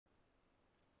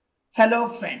Hello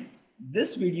friends,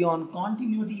 this video on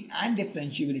continuity and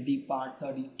differentiability part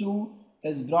 32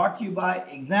 is brought to you by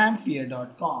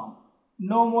examfear.com.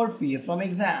 No more fear from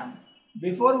exam.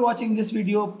 Before watching this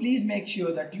video, please make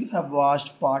sure that you have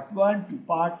watched part 1 to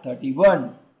part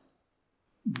 31.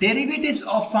 Derivatives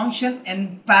of function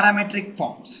in parametric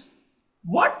forms.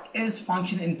 What is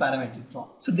function in parametric form?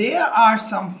 So there are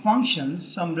some functions,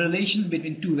 some relations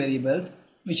between two variables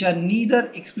which are neither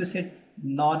explicit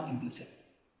nor implicit.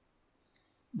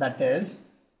 That is,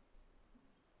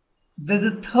 there's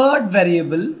a third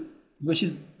variable which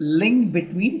is linked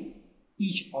between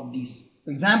each of these.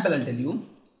 For example, I'll tell you,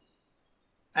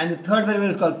 and the third variable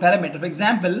is called parameter. For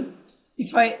example,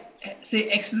 if I say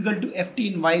x is equal to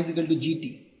ft and y is equal to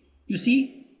gt, you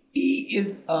see t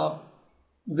is a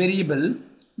variable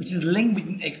which is linked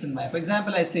between x and y. For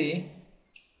example, I say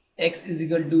x is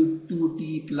equal to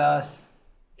 2t plus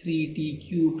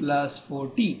 3tq plus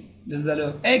 4t. This is the value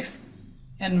of x.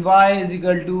 And y is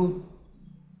equal to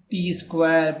t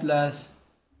square plus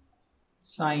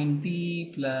sine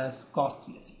t plus cos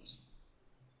t, etc.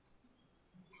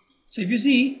 So if you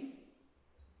see,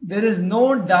 there is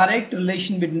no direct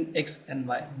relation between x and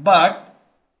y, but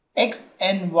x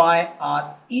and y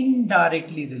are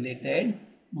indirectly related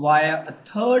via a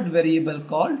third variable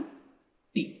called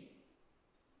t.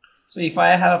 So if I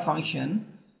have a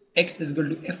function x is equal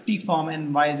to ft form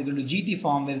and y is equal to gt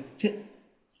form, where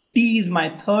t is my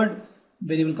third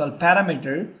variable called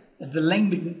parameter, that's the link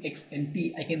between x and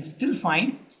t, I can still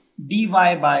find dy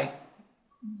by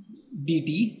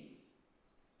dt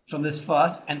from this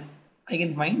first, and I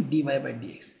can find dy by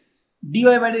dx. dy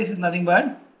by dx is nothing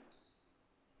but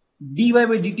dy by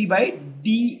dt by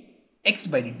dx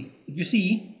by dt. If you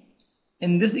see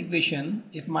in this equation,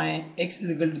 if my x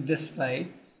is equal to this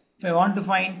side, if I want to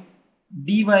find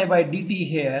dy by dt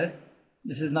here,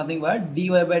 this is nothing but dy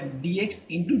by dx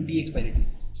into dx by dt.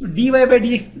 So dy by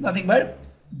dx is nothing but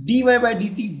dy by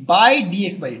dt by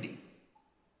dx by dt.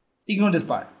 Ignore this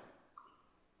part.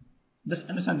 Just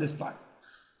understand this part.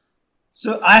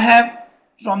 So I have,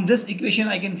 from this equation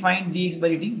I can find dx by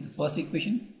dt, the first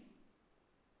equation.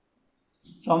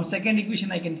 From second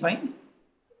equation I can find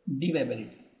dy by dt.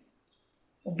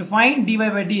 To find dy by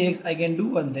dx, I can do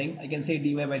one thing. I can say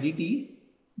dy by dt,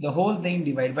 the whole thing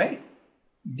divided by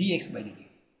dx by dt.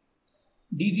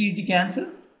 dt cancel,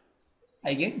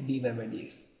 I get dy by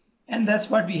dx. And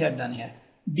that's what we have done here.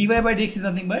 dy by dx is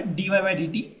nothing but dy by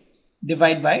dt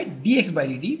divided by dx by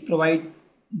dt, provide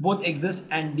both exist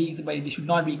and dx by dt should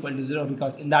not be equal to 0,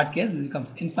 because in that case this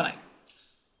becomes infinite.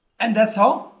 And that's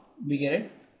how we get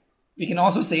it. We can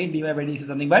also say dy by dx is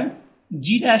nothing but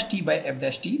g dash t by f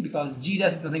dash t, because g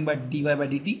dash is nothing but dy by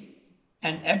dt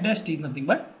and f dash t is nothing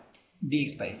but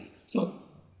dx by dt. So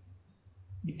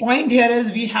the point here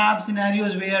is, we have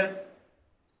scenarios where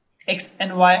x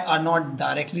and y are not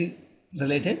directly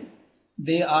related.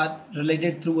 They are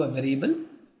related through a variable,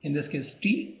 in this case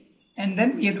t, and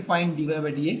then we have to find dy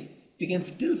by dx. We can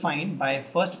still find by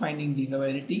first finding dy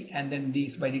by dt and then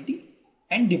dx by dt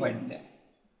and dividing them.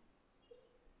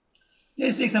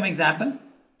 Let's take some example.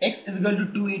 X is equal to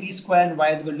 280 square and y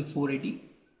is equal to 480.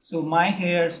 So my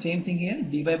here, same thing here,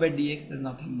 dy by dx is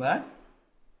nothing but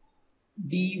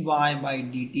dy by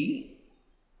dt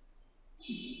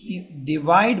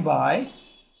divide by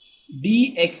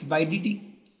dx by dt.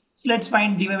 So let's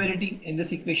find dy by dt. In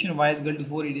this equation, y is equal to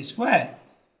 480 square.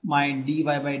 My dy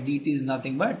by dt is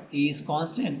nothing but a is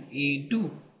constant, a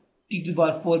into t to the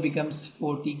power 4 becomes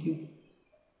 4t cube.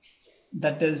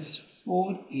 That is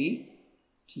 4a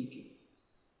t cube.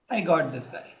 I got this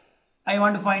guy. I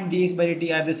want to find dx by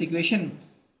dt. I have this equation.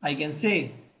 I can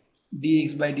say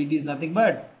dx by dt is nothing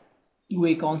but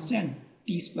 2a constant,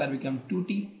 t square become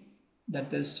 2t,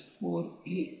 that is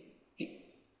 4a.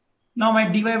 Now my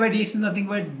dy by dx is nothing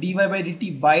but dy by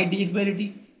dt by dx by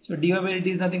dt. So dy by dt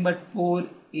is nothing but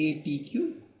 4at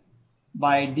cube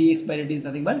by dx by dt is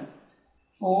nothing but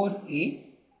 4at.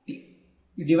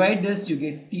 You divide this, you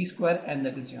get t square, and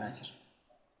that is your answer.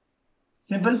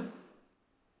 Simple,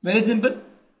 very simple.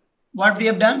 What we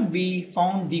have done, we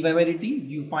found dy by dt,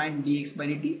 you find dx by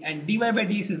dt, and dy by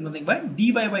dx is nothing but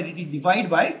dy by dt divided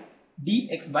by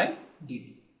dx by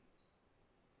dt.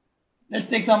 Let's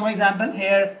take some more example.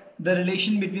 Here the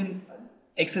relation between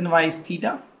x and y is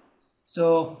theta.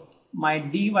 So my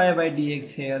dy by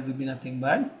dx here will be nothing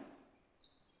but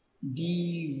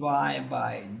dy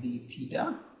by d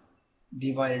theta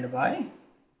divided by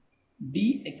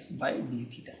dx by d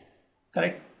theta.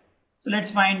 Correct? So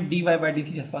let's find dy by d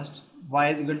theta first. Y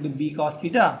is equal to b cos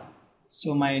theta.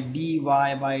 So my dy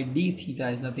by d theta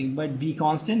is nothing but b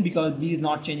constant, because b is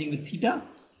not changing with theta.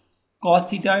 Cos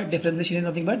theta differentiation is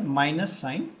nothing but minus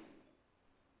sine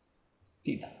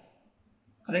theta.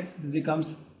 Correct? This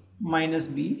becomes minus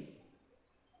b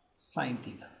sine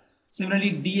theta.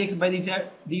 Similarly, dx by d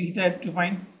theta to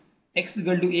find x is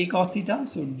equal to a cos theta.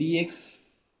 So dx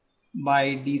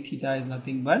by d theta is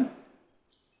nothing but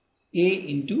a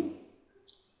into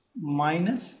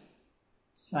minus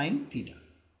sine theta.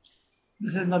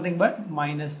 This is nothing but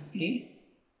minus a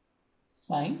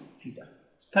sine theta.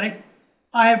 Correct?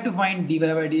 I have to find dy by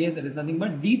dx, that is nothing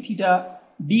but d theta,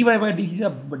 dy by d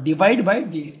theta divided by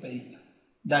dx by d theta.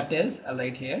 That is, I'll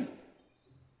write here,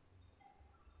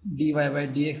 dy by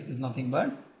dx is nothing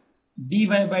but dy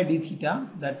by d theta,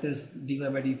 that is dy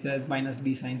by d theta is minus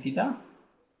b sine theta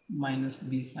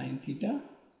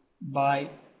by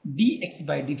dx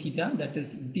by d theta, that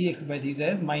is dx by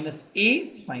theta is minus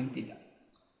a sine theta.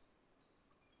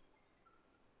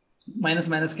 Minus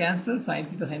minus cancel, sine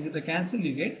theta cancel,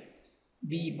 you get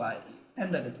b by a,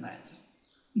 and that is my answer.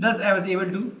 Thus I was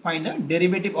able to find a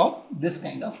derivative of this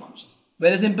kind of functions.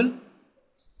 Very simple.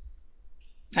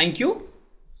 Thank you.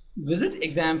 Visit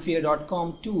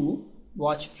examfear.com to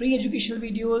watch free educational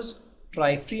videos,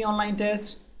 try free online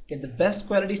tests, get the best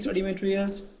quality study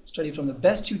materials, study from the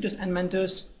best tutors and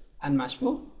mentors, and much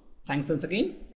more. Thanks once again.